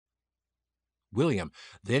William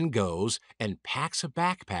then goes and packs a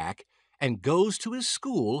backpack and goes to his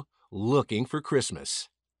school looking for Christmas.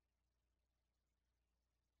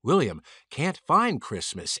 William can't find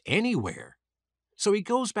Christmas anywhere, so he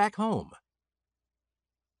goes back home.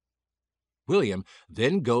 William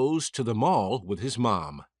then goes to the mall with his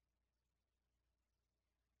mom.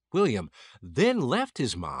 William then left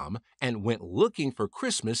his mom and went looking for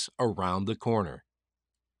Christmas around the corner.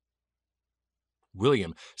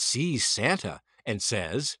 William sees Santa and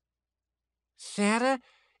says, "Santa,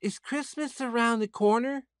 is Christmas around the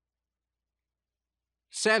corner?"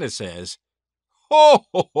 Santa says, "Ho,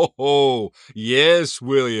 ho, ho, ho! Yes,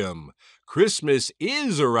 William, Christmas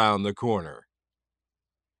is around the corner."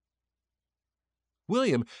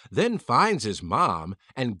 William then finds his mom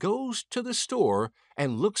and goes to the store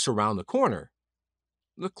and looks around the corner.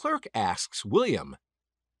 The clerk asks William,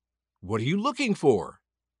 "What are you looking for?"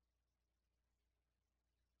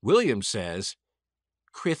 William says,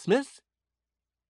 "Christmas."